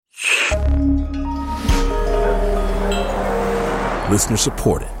Listener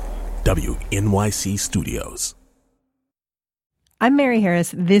supported. WNYC Studios. I'm Mary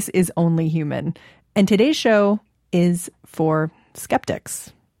Harris. This is Only Human. And today's show is for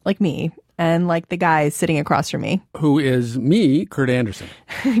skeptics like me and like the guy sitting across from me. Who is me, Kurt Andersen.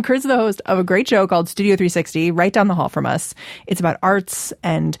 Kurt's the host of a great show called Studio 360, right down the hall from us. It's about arts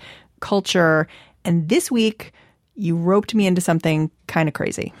and culture. And this week, you roped me into something kind of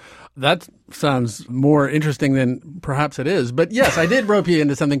crazy. That sounds more interesting than perhaps it is. But yes, I did rope you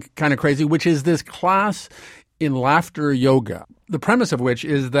into something kind of crazy, which is this class in laughter yoga. The premise of which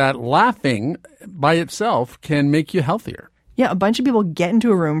is that laughing by itself can make you healthier. Yeah, a bunch of people get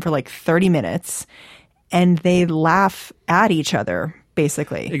into a room for like 30 minutes and they laugh at each other,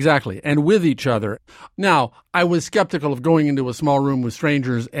 basically. Exactly. And with each other. Now, I was skeptical of going into a small room with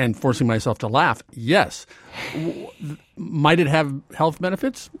strangers and forcing myself to laugh. Yes. Might it have health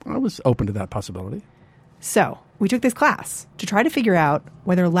benefits? I was open to that possibility. So we took this class to try to figure out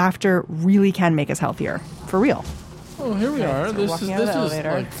whether laughter really can make us healthier. For real. Oh, here we are. So This is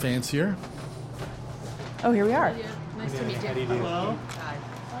like fancier. Oh, here we are. Nice to meet you. Hello.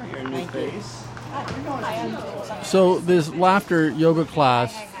 Your new face. So this laughter yoga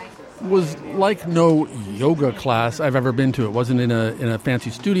class was like no yoga class I've ever been to. It wasn't in a fancy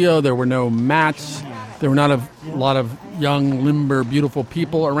studio. There were no mats. There were not a lot of young, limber, beautiful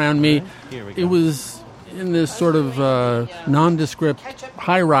people around me. It was in this sort of nondescript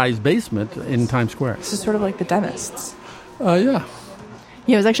high-rise basement in Times Square. This is sort of like the dentist's. Yeah.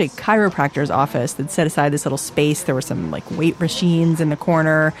 Yeah, it was actually a chiropractor's office that set aside this little space. There were some like weight machines in the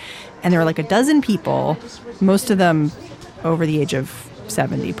corner. And there were like a dozen people, most of them over the age of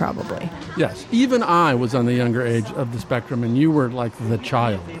 70 probably. Yes. Even I was on the younger age of the spectrum, and you were like the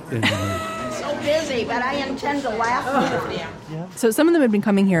child in the room. So busy, but I intend to laugh. So some of them had been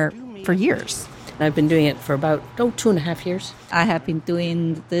coming here for years. I've been doing it for about, 2.5 years. I have been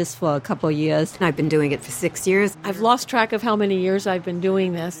doing this for a couple of years. I've been doing it for 6 years. I've lost track of how many years I've been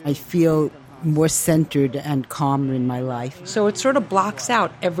doing this. I feel more centered and calmer in my life. So it sort of blocks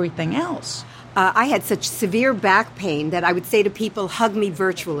out everything else. I had such severe back pain that I would say to people, hug me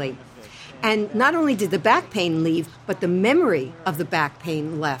virtually. And not only did the back pain leave, but the memory of the back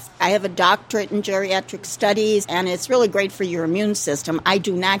pain left. I have a doctorate in geriatric studies, and it's really great for your immune system. I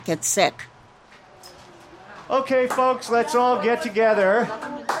do not get sick. Okay, folks, let's all get together.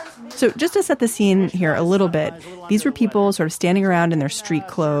 So just to set the scene here a little bit, these were people sort of standing around in their street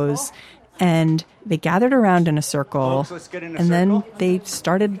clothes, and they gathered around in a circle, then they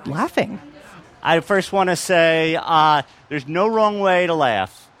started laughing. I first want to say there's no wrong way to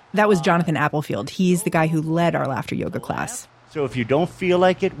laugh. That was Jonathan Applefield. He's the guy who led our laughter yoga class. So if you don't feel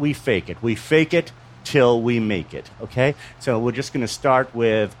like it, we fake it. We fake it till we make it, okay? So we're just going to start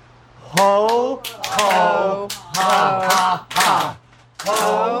with ho, ho, ha, ha, ha.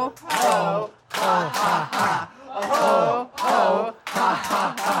 Ho, ho, ha, ha, ha. Ho, ho, ha,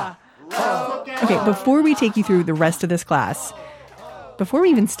 ha, ha. Okay, before we take you through the rest of this class, before we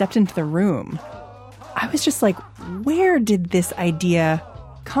even stepped into the room, I was just like, where did this idea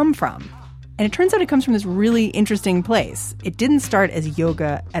come from? And it turns out it comes from this really interesting place. It didn't start as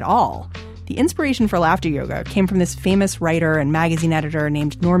yoga at all. The inspiration for laughter yoga came from this famous writer and magazine editor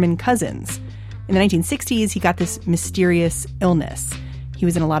named Norman Cousins. In the 1960s, he got this mysterious illness. He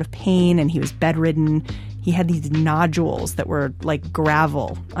was in a lot of pain and he was bedridden. He had these nodules that were like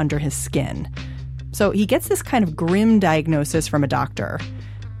gravel under his skin. So he gets this kind of grim diagnosis from a doctor,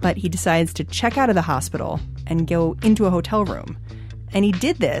 but he decides to check out of the hospital and go into a hotel room. And he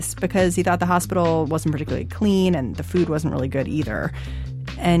did this because he thought the hospital wasn't particularly clean and the food wasn't really good either.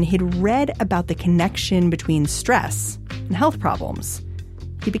 And he'd read about the connection between stress and health problems.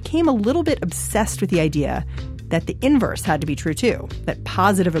 He became a little bit obsessed with the idea that the inverse had to be true too, that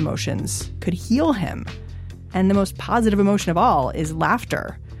positive emotions could heal him. And the most positive emotion of all is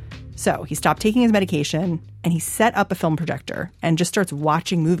laughter. So he stopped taking his medication and he set up a film projector and just starts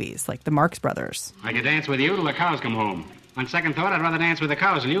watching movies like the Marx Brothers. I could dance with you till the cows come home. On second thought, I'd rather dance with the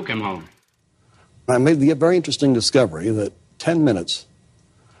cows till you come home. I made the very interesting discovery that 10 minutes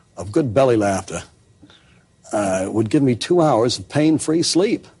of good belly laughter would give me 2 hours of pain-free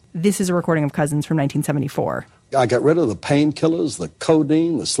sleep. This is a recording of Cousins from 1974. I got rid of the painkillers, the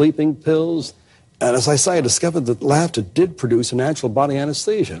codeine, the sleeping pills, and as I say, I discovered that laughter did produce a natural body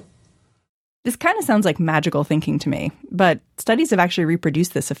anesthesia. This kind of sounds like magical thinking to me, but studies have actually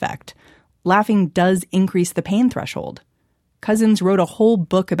reproduced this effect. Laughing does increase the pain threshold. Cousins wrote a whole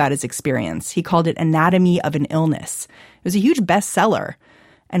book about his experience. He called it Anatomy of an Illness. It was a huge bestseller,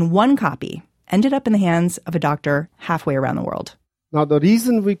 and one copy ended up in the hands of a doctor halfway around the world. Now, the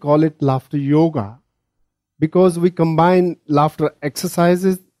reason we call it laughter yoga, because we combine laughter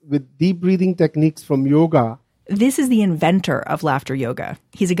exercises with deep breathing techniques from yoga. This is the inventor of laughter yoga.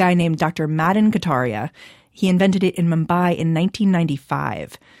 He's a guy named Dr. Madan Kataria. He invented it in Mumbai in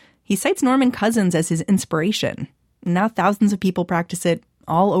 1995. He cites Norman Cousins as his inspiration. Now thousands of people practice it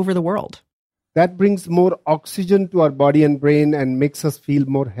all over the world. That brings more oxygen to our body and brain and makes us feel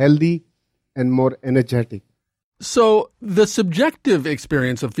more healthy and more energetic. So the subjective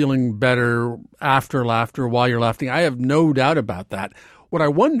experience of feeling better after laughter, while you're laughing, I have no doubt about that. What I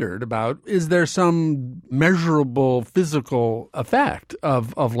wondered about, is there some measurable physical effect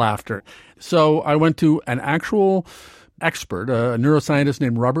of laughter? So I went to an actual expert, a neuroscientist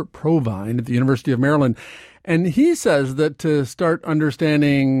named Robert Provine at the University of Maryland, and he says that to start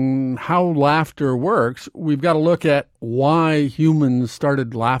understanding how laughter works, we've got to look at why humans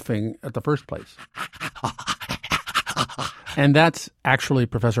started laughing at the first place. And that's actually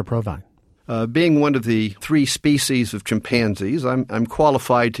Professor Provine. Being one of the 3 species of chimpanzees, I'm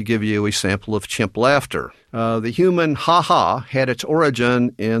qualified to give you a sample of chimp laughter. The human ha-ha had its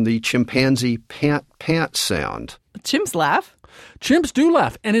origin in the chimpanzee pant sound. Chimps laugh? Chimps do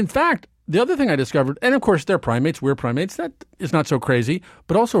laugh. And in fact, the other thing I discovered, and of course they're primates, we're primates, that is not so crazy,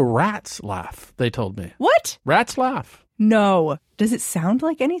 but also rats laugh, they told me. What? Rats laugh. No. Does it sound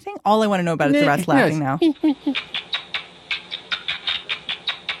like anything? All I want to know about is the rats laughing now.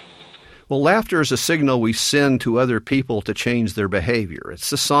 Well, laughter is a signal we send to other people to change their behavior.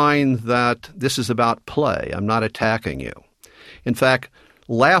 It's a sign that this is about play. I'm not attacking you. In fact,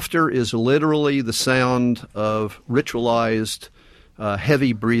 laughter is literally the sound of ritualized,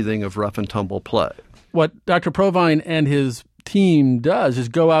 heavy breathing of rough and tumble play. What Dr. Provine and his team does is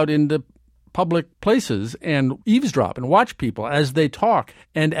go out into public places and eavesdrop and watch people as they talk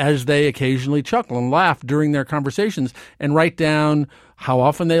and as they occasionally chuckle and laugh during their conversations and write down how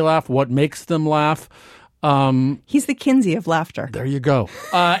often they laugh, what makes them laugh. He's the Kinsey of laughter. There you go.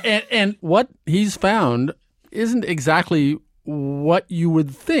 And what he's found isn't exactly what you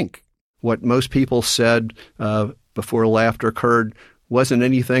would think. What most people said before laughter occurred wasn't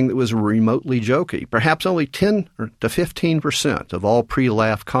anything that was remotely jokey. Perhaps only 10 to 15% of all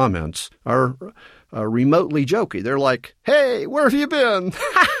pre-laugh comments are remotely jokey. They're like, hey, where have you been?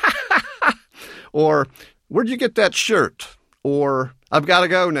 Or, where'd you get that shirt? Or, I've got to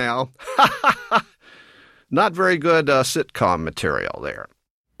go now. Not very good sitcom material there.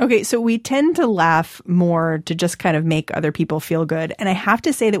 Okay, so we tend to laugh more to just kind of make other people feel good. And I have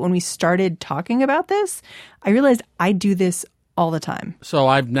to say that when we started talking about this, I realized I do this all the time. So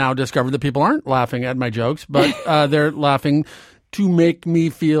I've now discovered that people aren't laughing at my jokes, but they're laughing to make me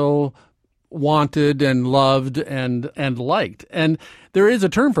feel wanted and loved and liked. And there is a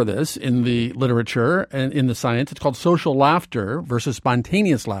term for this in the literature and in the science. It's called social laughter versus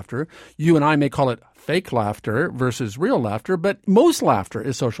spontaneous laughter. You and I may call it fake laughter versus real laughter, but most laughter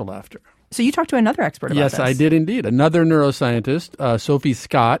is social laughter. So you talked to another expert about this. Yes, I did indeed. Another neuroscientist, Sophie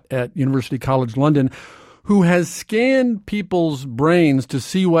Scott at University College London, who has scanned people's brains to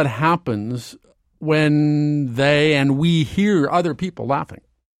see what happens when they and we hear other people laughing.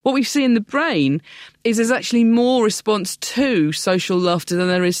 What we see in the brain is there's actually more response to social laughter than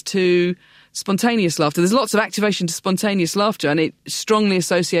there is to spontaneous laughter. There's lots of activation to spontaneous laughter, and it's strongly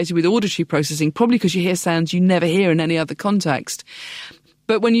associated with auditory processing, probably because you hear sounds you never hear in any other context.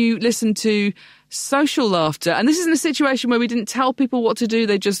 But when you listen to social laughter, and this isn't a situation where we didn't tell people what to do,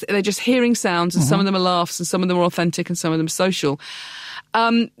 they're just hearing sounds, and some of them are laughs, and some of them are authentic, and some of them are social.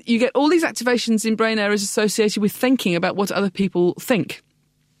 You get all these activations in brain areas associated with thinking about what other people think.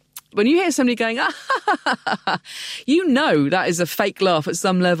 When you hear somebody going, you know that is a fake laugh at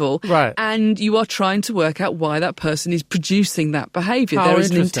some level. Right. And you are trying to work out why that person is producing that behaviour. There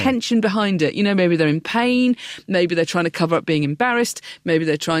is an intention behind it. You know, maybe they're in pain. Maybe they're trying to cover up being embarrassed. Maybe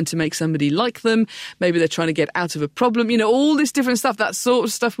they're trying to make somebody like them. Maybe they're trying to get out of a problem. You know, all this different stuff, that sort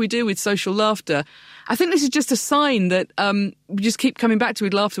of stuff we do with social laughter. I think this is just a sign that we just keep coming back to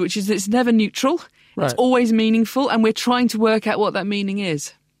with laughter, which is that it's never neutral. Right. It's always meaningful, and we're trying to work out what that meaning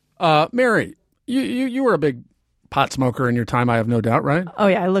is. Mary, you were a big pot smoker in your time, I have no doubt, right? Oh,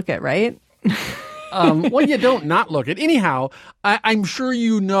 yeah, I look it, right? Well, you don't not look it. Anyhow, I'm sure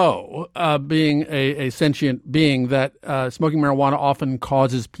you know, being a sentient being, that smoking marijuana often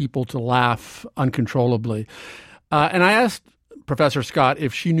causes people to laugh uncontrollably. And I asked Professor Scott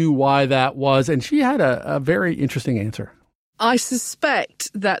if she knew why that was, and she had a very interesting answer. I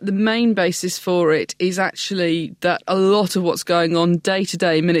suspect that the main basis for it is actually that a lot of what's going on day to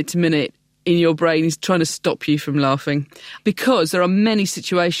day, minute to minute in your brain is trying to stop you from laughing. Because there are many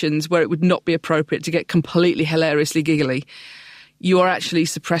situations where it would not be appropriate to get completely hilariously giggly. you are actually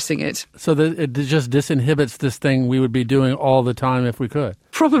suppressing it. So that it just disinhibits this thing we would be doing all the time if we could.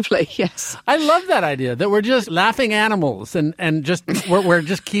 Probably, yes. I love that idea, that we're just laughing animals and just we're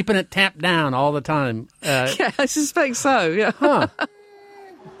just keeping it tamped down all the time. Yeah, I suspect so, yeah. Huh.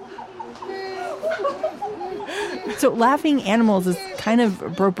 So laughing animals is kind of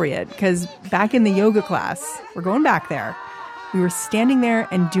appropriate because back in the yoga class, we're going back there, we were standing there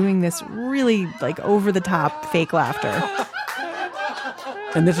and doing this really like over-the-top fake laughter.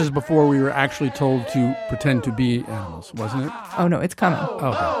 And this is before we were actually told to pretend to be animals, wasn't it? Oh, no, it's coming. Okay.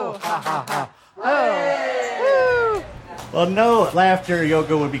 Well, no laughter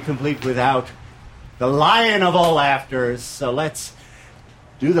yoga would be complete without the lion of all laughters. So let's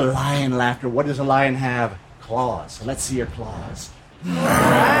do the lion laughter. What does a lion have? Claws. So let's see your claws.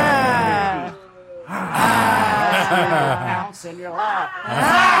 Bounce in your lap.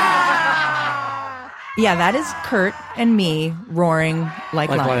 Yeah, that is Kurt and me roaring like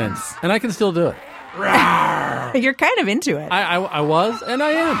lions. And I can still do it. You're kind of into it. I was, and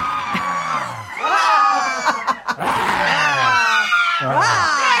I am.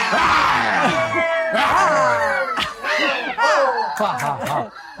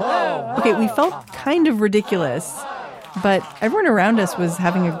 Okay, we felt kind of ridiculous, but everyone around us was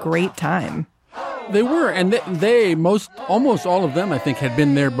having a great time. They were, and almost all of them, I think, had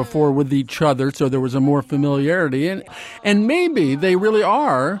been there before with each other, so there was a more familiarity. And maybe they really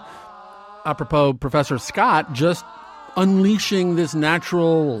are, apropos Professor Scott, just unleashing this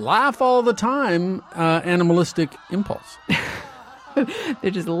natural laugh all the time animalistic impulse.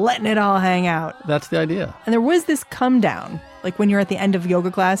 They're just letting it all hang out. That's the idea. And there was this come down. Like when you're at the end of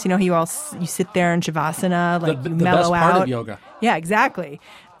yoga class, you know how you sit there in Shavasana, like the mellow best part out. of yoga. Yeah, exactly.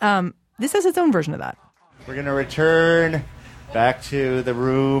 This has its own version of that. We're going to return back to the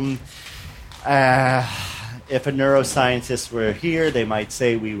room. If a neuroscientist were here, they might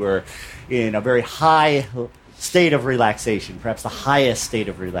say we were in a very high state of relaxation, perhaps the highest state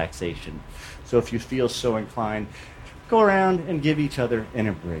of relaxation. So if you feel so inclined, go around and give each other an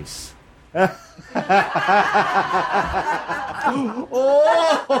embrace. We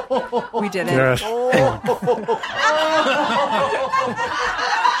did it. Yes.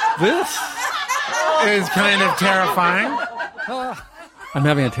 This is kind of terrifying. I'm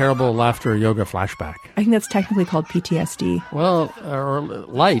having a terrible laughter yoga flashback. I think that's technically called PTSD. Well, or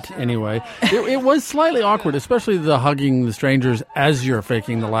light, anyway. It was slightly awkward, especially the hugging the strangers as you're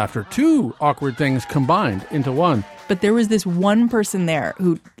faking the laughter. Two awkward things combined into one. But there was this one person there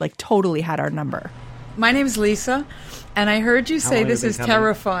who, like, totally had our number. My name is Lisa, and I heard you say this is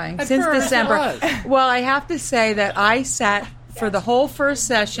terrifying since December. Well, I have to say that I sat for the whole first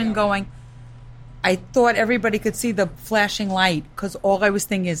session going, I thought everybody could see the flashing light because all I was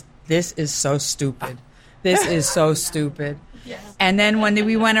thinking is, this is so stupid. This is so stupid. Yes. And then when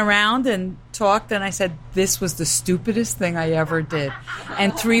we went around and talked, and I said, this was the stupidest thing I ever did.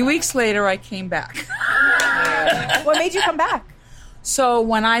 And 3 weeks later, I came back. What made you come back? So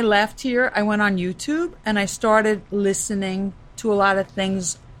when I left here, I went on YouTube and I started listening to a lot of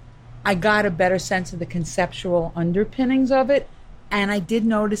things. I got a better sense of the conceptual underpinnings of it, and I did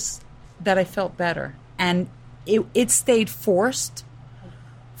notice that I felt better. And it stayed forced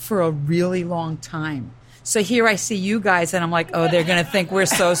for a really long time. So here I see you guys, and I'm like, oh, they're going to think we're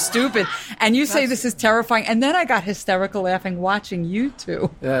so stupid. And you say this is terrifying. And then I got hysterical laughing watching you two.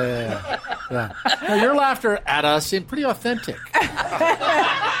 Yeah. Now, your laughter at us seemed pretty authentic.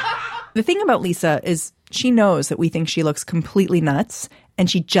 The thing about Lisa is she knows that we think she looks completely nuts, and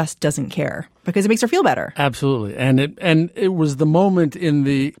she just doesn't care because it makes her feel better. Absolutely. And it was the moment in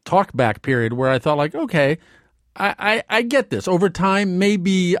the talk-back period where I thought, like, okay, I get this. Over time,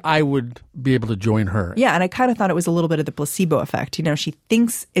 maybe I would be able to join her. Yeah, and I kind of thought it was a little bit of the placebo effect. You know, she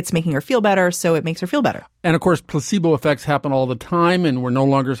thinks it's making her feel better, so it makes her feel better. And, of course, placebo effects happen all the time, and we're no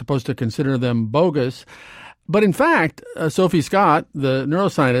longer supposed to consider them bogus. But, in fact, Sophie Scott, the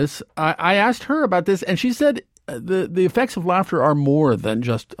neuroscientist, I asked her about this, and she said the effects of laughter are more than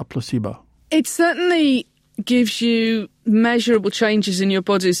just a placebo. It certainly gives you measurable changes in your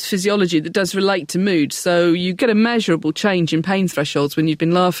body's physiology that does relate to mood. So you get a measurable change in pain thresholds when you've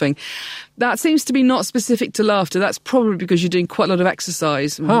been laughing. That seems to be not specific to laughter. That's probably because you're doing quite a lot of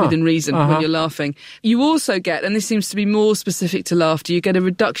exercise within reason when you're laughing. You also get, and this seems to be more specific to laughter, you get a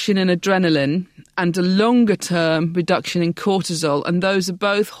reduction in adrenaline and a longer-term reduction in cortisol. And those are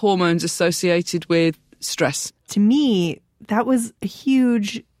both hormones associated with stress. To me, that was a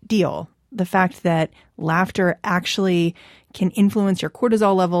huge deal. the fact that laughter actually can influence your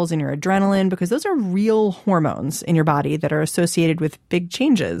cortisol levels and your adrenaline, because those are real hormones in your body that are associated with big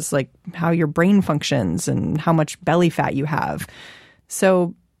changes, like how your brain functions and how much belly fat you have.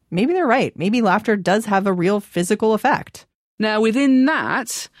 So maybe they're right. Maybe laughter does have a real physical effect. Now, within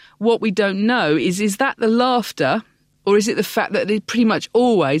that, what we don't know is that the laughter, or is it the fact that pretty much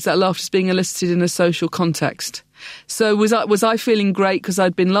always that laughter is being elicited in a social context? So was I feeling great because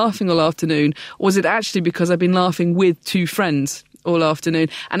I'd been laughing all afternoon, or was it actually because I'd been laughing with two friends all afternoon?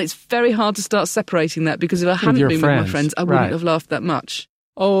 And it's very hard to start separating that, because if I hadn't been with my friends, I wouldn't have laughed that much.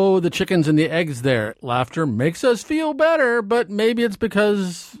 Oh, the chickens and the eggs there. Laughter makes us feel better, but maybe it's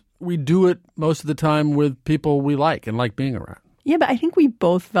because we do it most of the time with people we like and like being around. Yeah, but I think we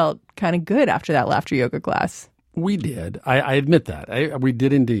both felt kind of good after that laughter yoga class. We did. I admit that. We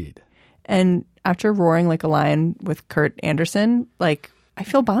did indeed. And after roaring like a lion with Kurt Andersen, I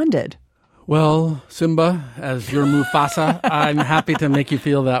feel bonded. Well, Simba, as your Mufasa, I'm happy to make you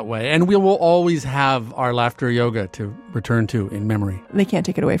feel that way. And we will always have our laughter yoga to return to in memory. They can't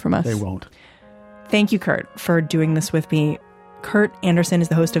take it away from us. They won't. Thank you, Kurt, for doing this with me. Kurt Andersen is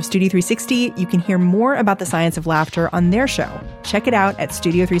the host of Studio 360. You can hear more about the science of laughter on their show. Check it out at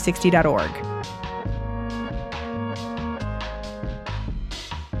studio360.org.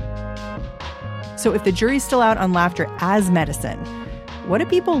 So if the jury's still out on laughter as medicine, what do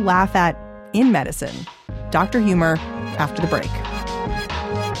people laugh at in medicine? Dr. Humor after the break.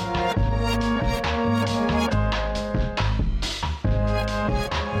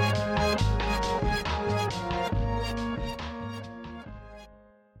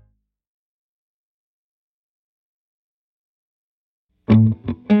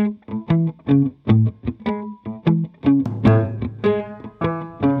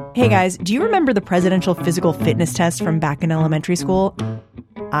 Hey guys, do you remember the presidential physical fitness test from back in elementary school?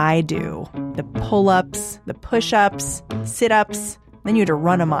 I do. The pull-ups, the push-ups, sit-ups, then you had to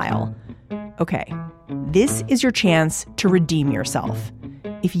run a mile. Okay, this is your chance to redeem yourself.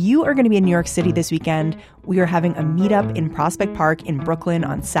 If you are going to be in New York City this weekend, we are having a meetup in Prospect Park in Brooklyn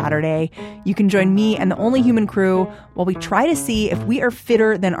on Saturday. You can join me and the Only Human crew while we try to see if we are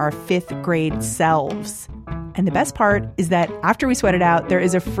fitter than our fifth grade selves. And the best part is that after we sweat it out, there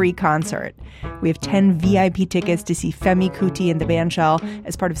is a free concert. We have 10 VIP tickets to see Femi Kuti and the Bandshell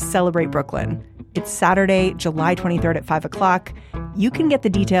as part of Celebrate Brooklyn. It's Saturday, July 23rd at 5 o'clock. You can get the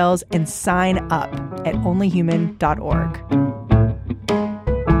details and sign up at onlyhuman.org.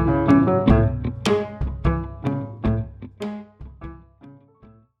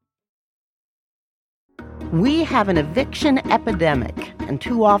 We have an eviction epidemic, and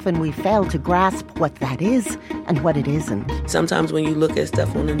too often we fail to grasp what that is and what it isn't. Sometimes when you look at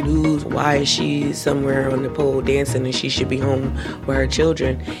stuff on the news, why is she somewhere on the pole dancing and she should be home with her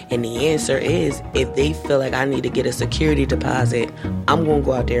children? And the answer is, if they feel like I need to get a security deposit, I'm going to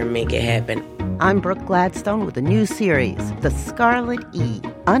go out there and make it happen. I'm Brooke Gladstone with a new series, The Scarlet E,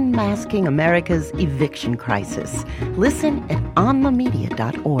 Unmasking America's Eviction Crisis. Listen at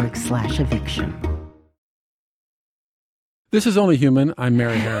onthemedia.org/eviction. This is Only Human. I'm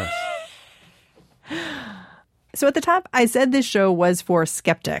Mary Harris. So at the top, I said this show was for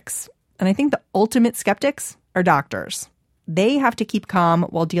skeptics. And I think the ultimate skeptics are doctors. They have to keep calm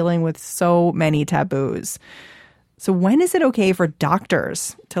while dealing with so many taboos. So when is it okay for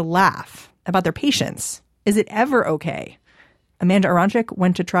doctors to laugh about their patients? Is it ever okay? Amanda Aronchik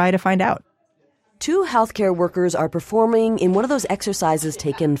went to try to find out. Two healthcare workers are performing in one of those exercises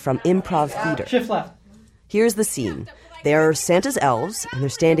taken from improv theater. Shift left. Here's the scene. They're Santa's elves, and they're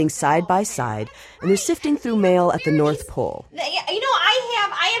standing side by side, and they're sifting through mail at the North Pole. You know,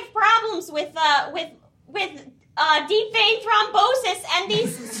 I have problems with deep vein thrombosis, and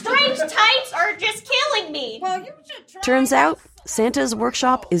these strange types are just killing me. Well, you should try. Turns out, Santa's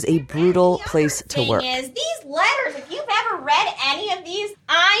workshop is a brutal place to work. These letters, if you've ever read any of these,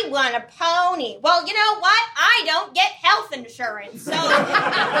 I want a pony. Well, you know what? I don't get health insurance, so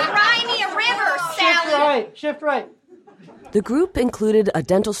cry me a river, Sally. Shift right. The group included a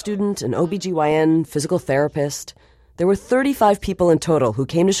dental student, an OBGYN, physical therapist. There were 35 people in total who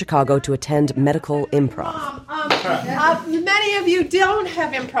came to Chicago to attend medical improv. Many of you don't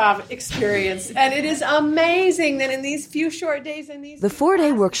have improv experience, and it is amazing that in these few short days and these... The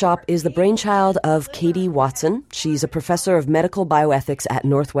 4-day workshop is the brainchild of Katie Watson. She's a professor of medical bioethics at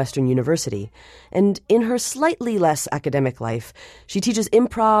Northwestern University. And in her slightly less academic life, she teaches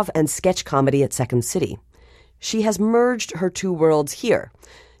improv and sketch comedy at Second City. She has merged her two worlds here,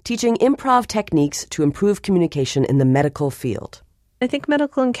 teaching improv techniques to improve communication in the medical field. I think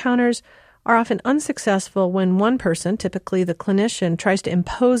medical encounters are often unsuccessful when one person, typically the clinician, tries to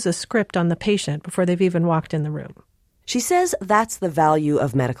impose a script on the patient before they've even walked in the room. She says that's the value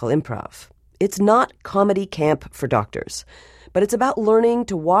of medical improv. It's not comedy camp for doctors, but it's about learning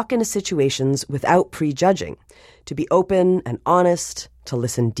to walk into situations without prejudging, to be open and honest, to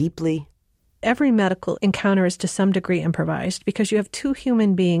listen deeply. Every medical encounter is to some degree improvised because you have two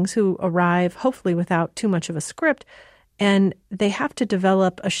human beings who arrive, hopefully without too much of a script, and they have to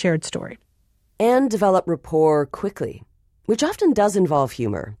develop a shared story. And develop rapport quickly, which often does involve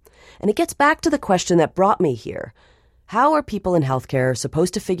humor. And it gets back to the question that brought me here. How are people in healthcare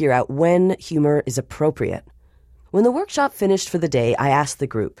supposed to figure out when humor is appropriate? When the workshop finished for the day, I asked the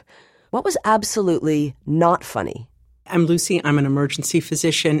group, what was absolutely not funny? I'm Lucy. I'm an emergency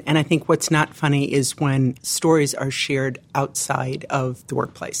physician, and I think what's not funny is when stories are shared outside of the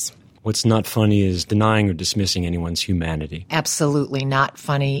workplace. What's not funny is denying or dismissing anyone's humanity. Absolutely not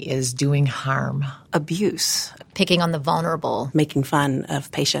funny is doing harm. Abuse. Picking on the vulnerable. Making fun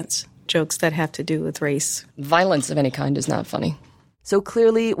of patients. Jokes that have to do with race. Violence of any kind is not funny. So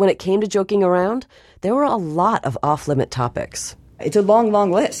clearly, when it came to joking around, there were a lot of off-limit topics. It's a long,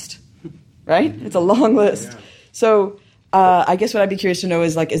 long list, right? It's a long list. Yeah. So I guess what I'd be curious to know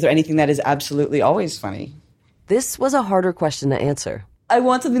is, is there anything that is absolutely always funny? This was a harder question to answer. I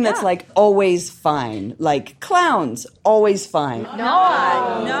want something that's, always fine. Like clowns, always fine.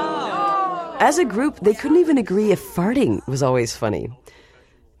 No. As a group, they couldn't even agree if farting was always funny.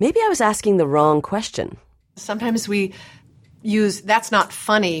 Maybe I was asking the wrong question. Sometimes we use "that's not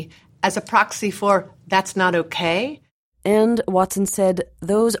funny" as a proxy for "that's not okay." And Watson said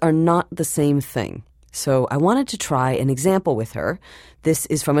those are not the same thing. So I wanted to try an example with her. This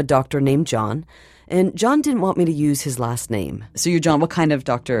is from a doctor named John. And John didn't want me to use his last name. So you're John. What kind of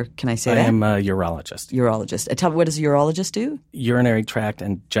doctor can I say I that? am a urologist. Urologist. Tell me, what does a urologist do? Urinary tract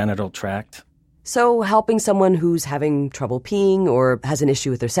and genital tract. So helping someone who's having trouble peeing or has an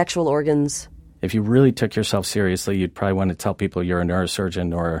issue with their sexual organs. If you really took yourself seriously, you'd probably want to tell people you're a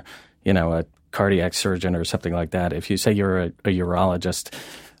neurosurgeon or, a cardiac surgeon or something like that. If you say you're a urologist,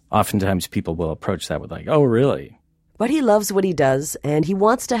 oftentimes people will approach that with oh, really? But he loves what he does, and he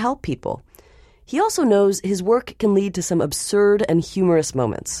wants to help people. He also knows his work can lead to some absurd and humorous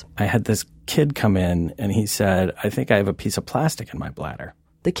moments. I had this kid come in, and he said, I think I have a piece of plastic in my bladder.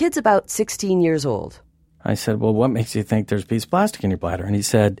 The kid's about 16 years old. I said, well, what makes you think there's a piece of plastic in your bladder? And he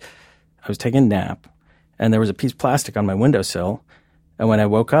said, I was taking a nap, and there was a piece of plastic on my windowsill, and when I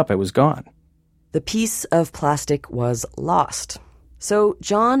woke up, it was gone. The piece of plastic was lost. So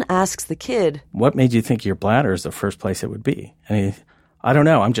John asks the kid, what made you think your bladder is the first place it would be? And I don't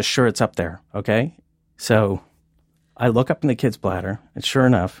know, I'm just sure it's up there, okay? So I look up in the kid's bladder, and sure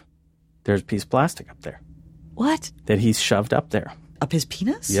enough, there's a piece of plastic up there. What? That he's shoved up there. Up his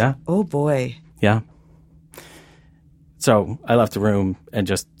penis? Yeah. Oh, boy. Yeah. So I left the room and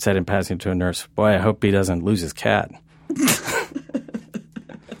just said in passing to a nurse, boy, I hope he doesn't lose his cat.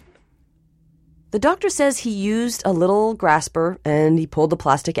 The doctor says he used a little grasper and he pulled the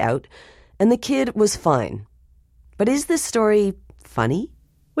plastic out, and the kid was fine. But is this story funny?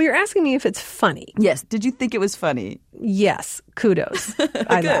 Well, you're asking me if it's funny. Yes. Did you think it was funny? Yes. Kudos.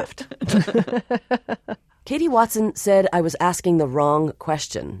 I laughed. Katie Watson said I was asking the wrong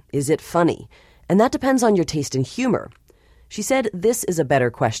question. Is it funny? And that depends on your taste in humor. She said this is a better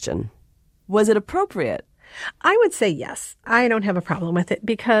question. Was it appropriate? I would say yes. I don't have a problem with it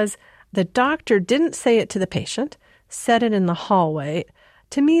because the doctor didn't say it to the patient, said it in the hallway.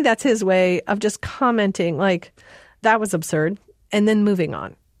 To me, that's his way of just commenting that was absurd, and then moving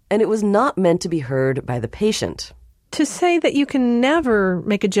on. And it was not meant to be heard by the patient. To say that you can never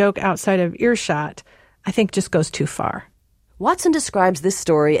make a joke outside of earshot, I think just goes too far. Watson describes this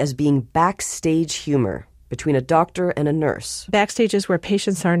story as being backstage humor between a doctor and a nurse. Backstage is where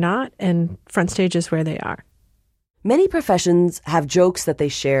patients are not, and front stage is where they are. Many professions have jokes that they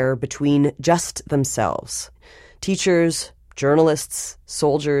share between just themselves. Teachers, journalists,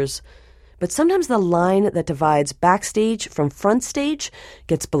 soldiers. But sometimes the line that divides backstage from front stage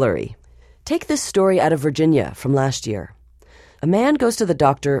gets blurry. Take this story out of Virginia from last year. A man goes to the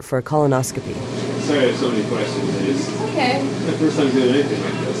doctor for a colonoscopy. Sorry I have so many questions. It's okay. My first time doing anything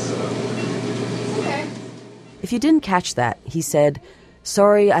like this, so. Okay. If you didn't catch that, he said,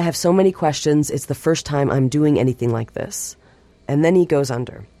 sorry, I have so many questions. It's the first time I'm doing anything like this. And then he goes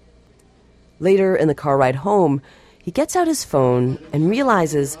under. Later, in the car ride home, he gets out his phone and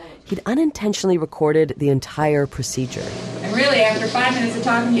realizes he'd unintentionally recorded the entire procedure. And really, after 5 minutes of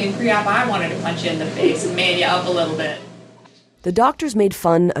talking to you in pre-op, I wanted to punch you in the face and man you up a little bit. The doctors made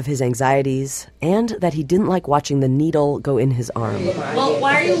fun of his anxieties and that he didn't like watching the needle go in his arm. Well,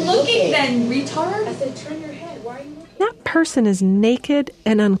 why are you looking then, retard? I said turn your head. Why are you looking? That person is naked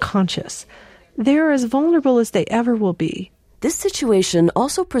and unconscious. They're as vulnerable as they ever will be. This situation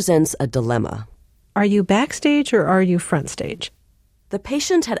also presents a dilemma. Are you backstage or are you front stage? The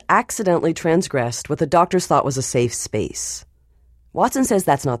patient had accidentally transgressed what the doctors thought was a safe space. Watson says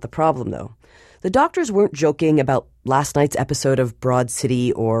that's not the problem, though. The doctors weren't joking about last night's episode of Broad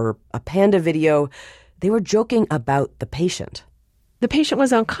City or a panda video. They were joking about the patient. The patient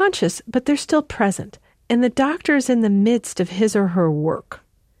was unconscious, but they're still present, and the doctor's in the midst of his or her work.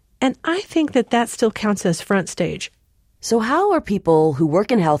 And I think that still counts as front stage. So how are people who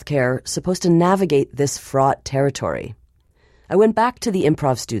work in healthcare supposed to navigate this fraught territory? I went back to the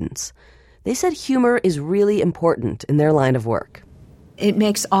improv students. They said humor is really important in their line of work. It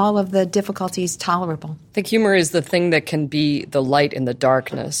makes all of the difficulties tolerable. I think humor is the thing that can be the light in the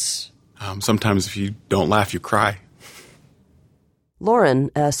darkness. Sometimes if you don't laugh, you cry.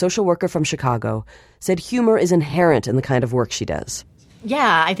 Lauren, a social worker from Chicago, said humor is inherent in the kind of work she does.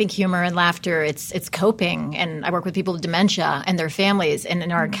 Yeah, I think humor and laughter, it's coping. And I work with people with dementia and their families. And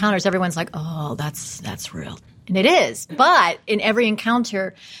in our encounters, everyone's like, oh, that's real. And it is. But in every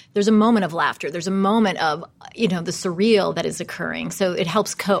encounter, there's a moment of laughter. There's a moment of, the surreal that is occurring. So it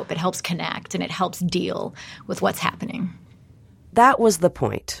helps cope, it helps connect, and it helps deal with what's happening. That was the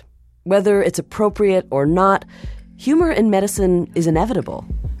point. Whether it's appropriate or not, humor in medicine is inevitable.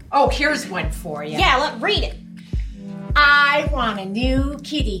 Oh, here's one for you. Yeah, read it. I want a new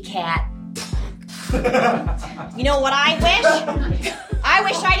kitty cat. You know what I wish? I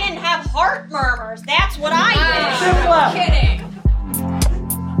wish I didn't have heart murmurs. That's what I wish. Kidding.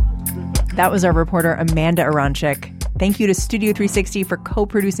 That was our reporter, Amanda Aronchik. Thank you to Studio 360 for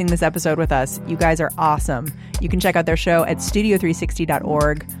co-producing this episode with us. You guys are awesome. You can check out their show at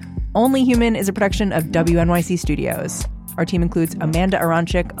studio360.org. Only Human is a production of WNYC Studios. Our team includes Amanda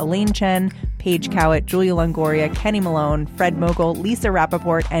Aronchik, Elaine Chen, Paige Cowett, Julia Longoria, Kenny Malone, Fred Mogul, Lisa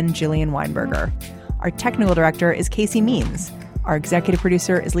Rappaport, and Jillian Weinberger. Our technical director is Casey Means. Our executive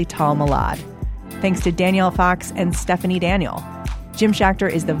producer is Lital Malad. Thanks to Danielle Fox and Stephanie Daniel. Jim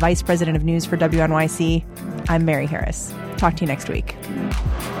Schachter is the Vice President of News for WNYC. I'm Mary Harris. Talk to you next week.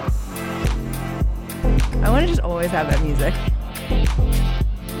 I want to just always have that music.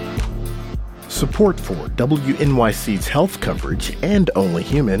 Support for WNYC's health coverage and Only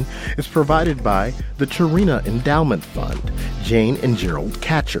Human is provided by the Chirina Endowment Fund, Jane and Gerald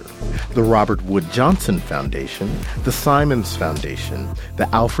Catcher, the Robert Wood Johnson Foundation, the Simons Foundation, the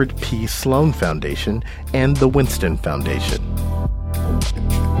Alfred P. Sloan Foundation, and the Winston Foundation.